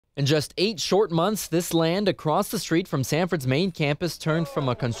In just 8 short months, this land across the street from Samford's main campus turned from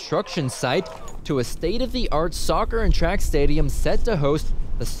a construction site to a state-of-the-art soccer and track stadium set to host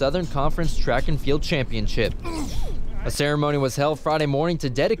the Southern Conference Track and Field Championship. A ceremony was held Friday morning to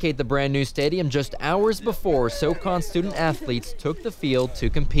dedicate the brand new stadium just hours before SoCon student athletes took the field to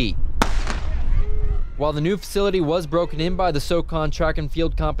compete. While the new facility was broken in by the SoCon track and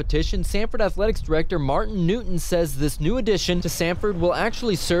field competition, Samford Athletics Director Martin Newton says this new addition to Samford will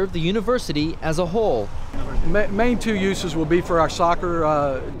actually serve the university as a whole. Main two uses will be for our soccer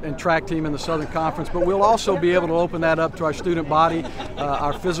and track team in the Southern Conference, but we'll also be able to open that up to our student body,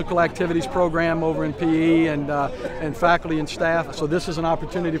 our physical activities program over in PE, and faculty and staff. So this is an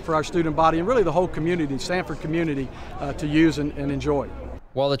opportunity for our student body and really the whole community, Samford community, to use and enjoy.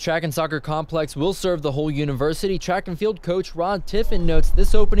 While the track and soccer complex will serve the whole university, track and field coach Rod Tiffin notes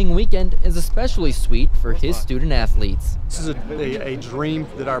this opening weekend is especially sweet for his student athletes. This is a dream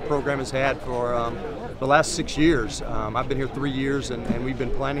that our program has had for the last 6 years. I've been here 3 years and we've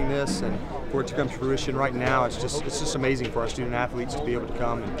been planning this, and for it to come to fruition right now, it's just amazing for our student athletes to be able to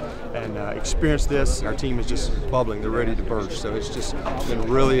come and experience this. Our team is just bubbling, they're ready to burst, so it's just been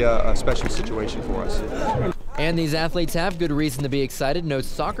really a special situation for us. And these athletes have good reason to be excited, notes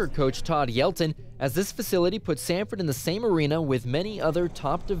soccer coach Todd Yelton, as this facility puts Samford in the same arena with many other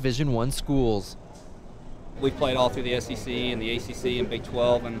top Division I schools. We've played all through the SEC and the ACC and Big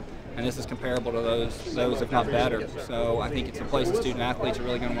 12, and this is comparable to those if not better. So I think it's a place that student athletes are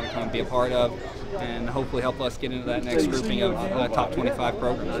really going to want to come and be a part of, and hopefully help us get into that next grouping of top 25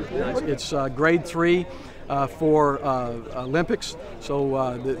 programs. It's grade 3. For Olympics,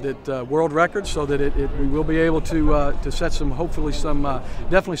 so that world records, so that we will be able to set some, hopefully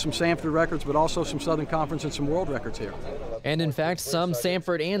definitely some Samford records, but also some Southern Conference and some world records here. And in fact, some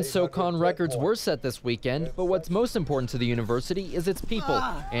Samford and SoCon records were set this weekend, but what's most important to the university is its people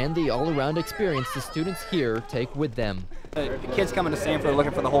and the all-around experience the students here take with them. The kids coming to Samford are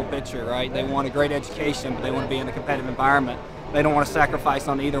looking for the whole picture, right? They want a great education, but they want to be in a competitive environment. They don't want to sacrifice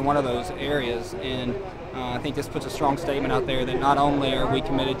on either one of those areas, and I think this puts a strong statement out there that not only are we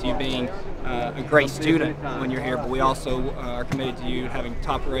committed to you being a great student when you're here, but we also are committed to you having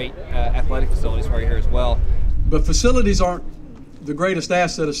top-rate athletic facilities while you're here as well. But facilities aren't the greatest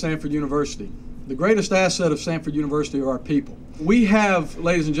asset of Samford University. The greatest asset of Samford University are our people. We have,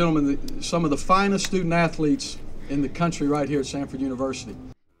 ladies and gentlemen, some of the finest student athletes in the country right here at Samford University.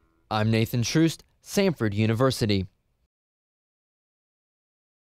 I'm Nathan Troost, Samford University.